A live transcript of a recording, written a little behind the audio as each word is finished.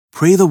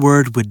Pray the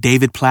Word with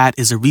David Platt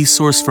is a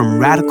resource from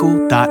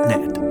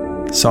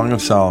radical.net. Song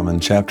of Solomon,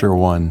 chapter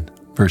 1,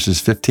 verses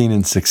 15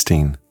 and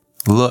 16.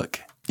 Look,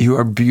 you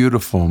are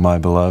beautiful, my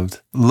beloved.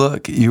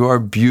 Look, you are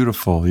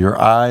beautiful.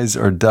 Your eyes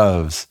are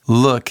doves.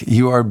 Look,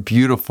 you are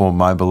beautiful,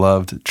 my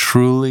beloved.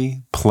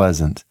 Truly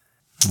pleasant.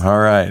 All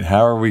right,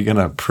 how are we going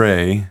to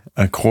pray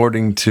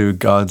according to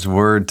God's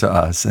word to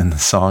us in the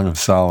Song of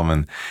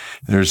Solomon?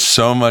 There's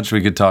so much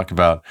we could talk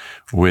about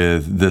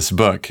with this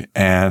book,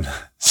 and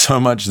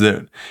so much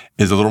that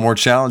is a little more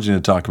challenging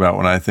to talk about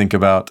when I think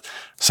about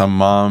some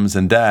moms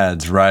and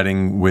dads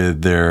riding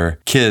with their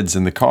kids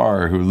in the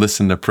car who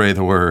listen to Pray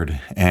the Word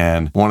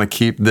and want to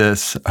keep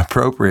this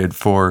appropriate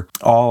for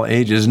all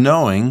ages,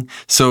 knowing.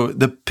 So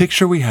the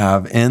picture we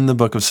have in the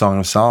book of Song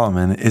of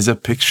Solomon is a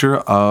picture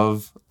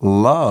of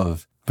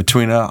love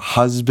between a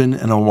husband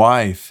and a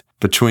wife,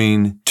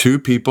 between two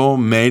people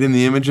made in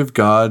the image of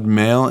God,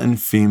 male and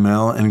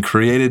female, and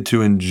created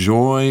to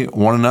enjoy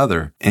one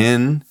another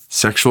in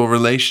sexual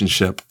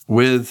relationship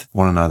with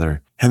one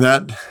another. And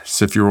that,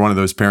 so if you're one of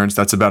those parents,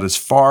 that's about as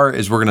far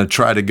as we're going to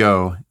try to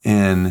go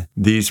in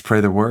these Pray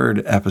the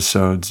Word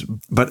episodes.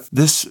 But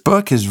this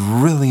book is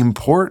really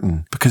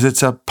important because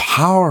it's a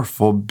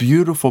powerful,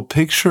 beautiful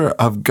picture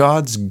of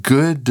God's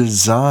good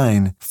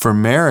design for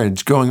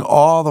marriage, going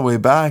all the way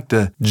back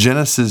to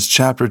Genesis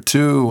chapter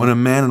 2, when a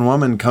man and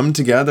woman come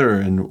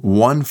together in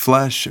one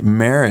flesh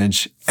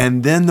marriage.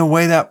 And then the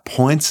way that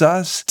points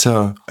us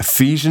to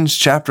Ephesians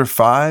chapter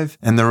 5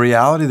 and the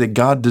reality that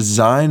God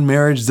designed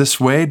marriage this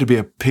way to be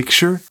a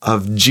picture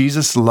of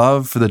Jesus'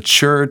 love for the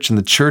church and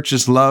the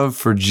church's love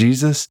for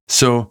Jesus.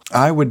 So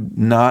I would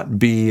not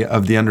be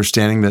of the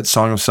understanding that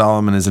Song of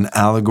Solomon is an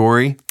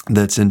allegory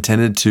that's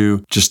intended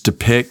to just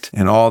depict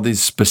in all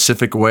these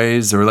specific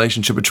ways the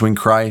relationship between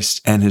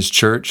Christ and his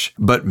church.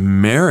 But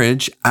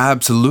marriage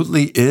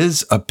absolutely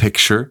is a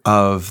picture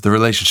of the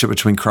relationship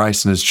between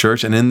Christ and his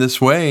church. And in this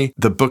way,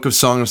 the book of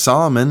Song of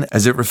Solomon,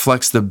 as it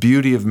reflects the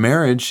beauty of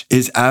marriage,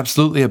 is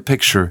absolutely a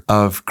picture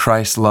of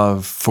Christ's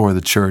love for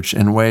the church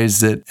in ways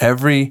that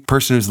every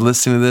person who's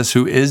listening to this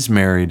who is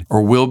married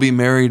or will be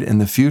married in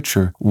the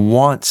future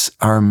wants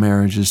our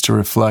marriages to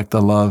reflect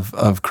the love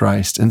of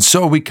Christ. And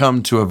so we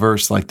come to a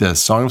verse like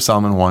this, Song of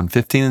Solomon 1,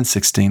 15 and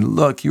 16.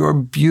 Look, you are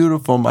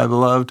beautiful, my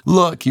beloved.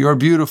 Look, you are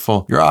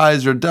beautiful. Your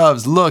eyes are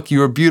doves. Look,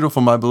 you are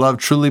beautiful, my beloved.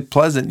 Truly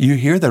pleasant. You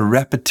hear the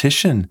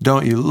repetition,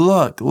 don't you?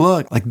 Look.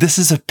 Like this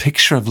is a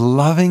picture of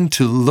loving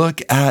to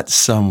look at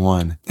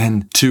someone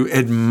and to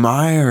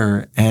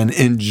admire and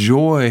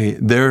enjoy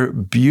their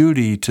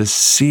beauty, to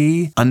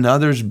see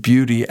another's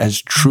beauty as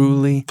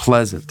truly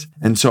pleasant.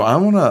 And so I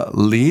want to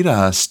lead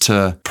us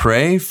to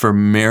pray for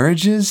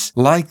marriages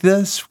like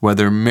this,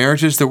 whether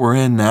marriages that we're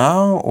in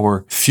now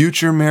or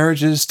future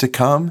marriages to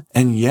come.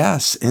 And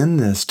yes, in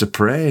this, to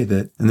pray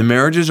that the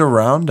marriages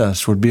around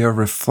us would be a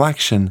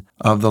reflection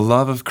of the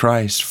love of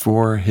Christ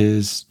for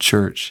his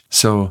church.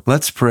 So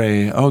let's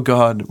pray. Oh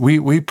God,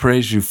 we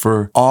praise you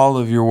for all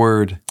of your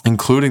word,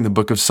 including the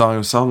book of Song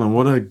of Solomon.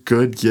 What a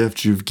good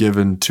gift you've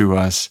given to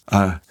us.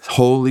 A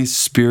Holy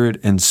Spirit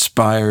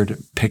inspired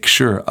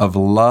picture of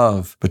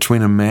love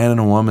between a man and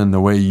a woman, the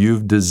way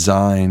you've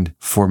designed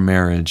for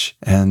marriage.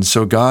 And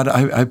so God,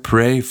 I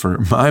pray for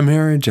my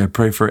marriage. I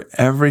pray for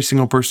every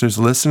single person who's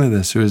listening to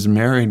this who is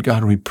married.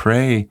 God, we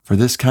pray for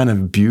this kind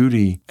of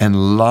beauty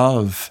and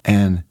love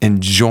and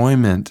enjoyment,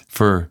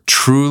 for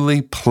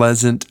truly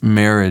pleasant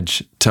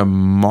marriage to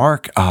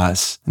mark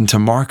us and to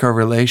mark our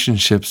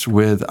relationships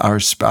with our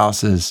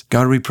spouses.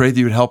 God, we pray that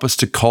you would help us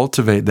to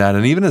cultivate that.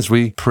 And even as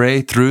we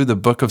pray through the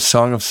book of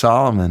Song of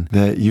Solomon,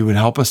 that you would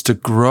help us to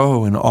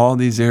grow in all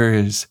these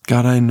areas.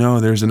 God, I know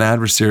there's an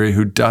adversary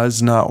who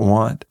does not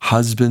want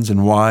husbands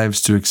and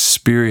wives to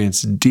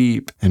experience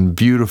deep and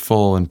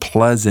beautiful and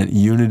pleasant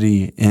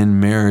unity in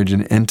marriage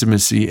and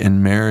intimacy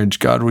in marriage.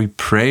 God, we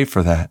pray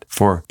for that,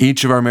 for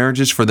each of our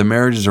marriages, for the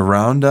marriages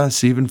around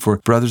us, even for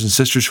brothers and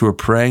sisters who are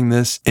praying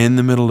this in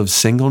the middle of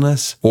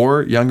singleness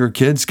or younger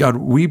kids. God,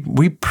 we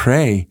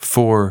pray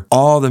for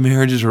all the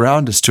marriages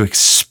around us to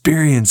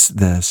experience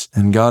this.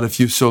 And God, if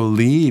you so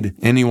lead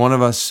any one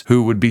of us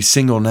who would be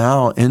single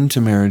now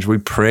into marriage, we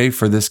pray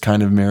for this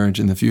kind of marriage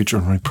in the future.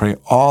 And we pray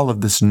all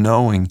of this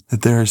knowing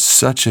that there is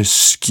such a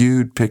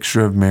skewed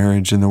picture of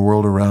marriage in the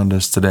world around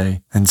us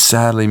today. And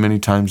sadly, many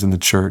times in the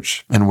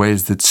church, in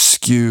ways that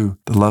skew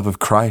the love of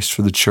Christ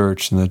for the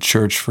church and the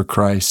church for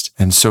Christ.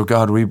 And so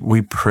God,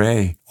 we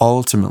pray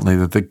ultimately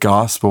that the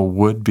gospel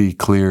would be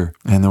clear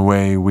in the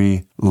way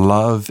we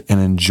love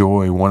and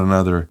enjoy one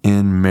another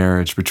in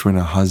marriage between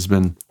a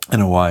husband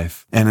and a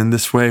wife. And in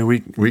this way,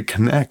 we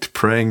connect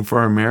praying for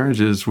our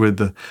marriages with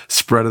the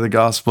spread of the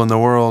gospel in the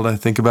world. I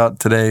think about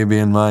today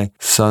being my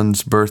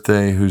son's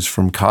birthday, who's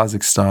from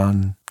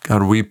Kazakhstan.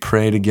 God, we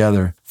pray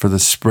together for the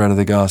spread of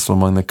the gospel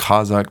among the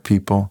Kazakh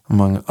people,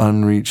 among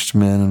unreached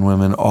men and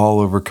women all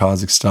over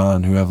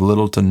Kazakhstan who have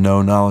little to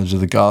no knowledge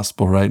of the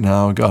gospel right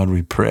now. God,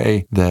 we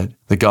pray that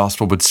the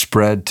gospel would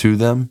spread to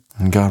them,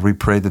 And God, we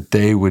pray that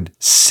they would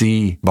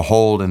see,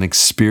 behold, and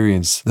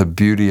experience the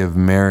beauty of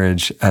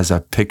marriage as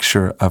a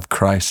picture of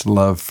Christ's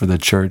love for the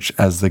church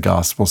as the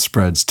gospel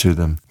spreads to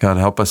them. God,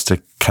 help us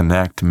to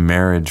connect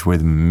marriage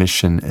with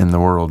mission in the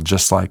world,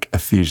 just like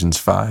Ephesians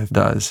 5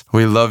 does.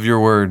 We love your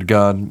word,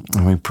 God,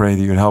 and we pray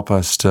that you would help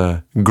us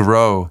to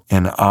grow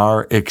in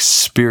our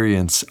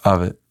experience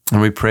of it.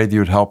 And we pray that you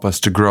would help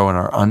us to grow in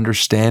our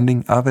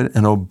understanding of it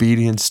and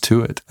obedience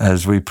to it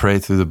as we pray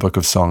through the book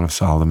of Song of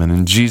Solomon.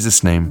 In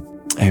Jesus' name,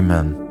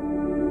 amen.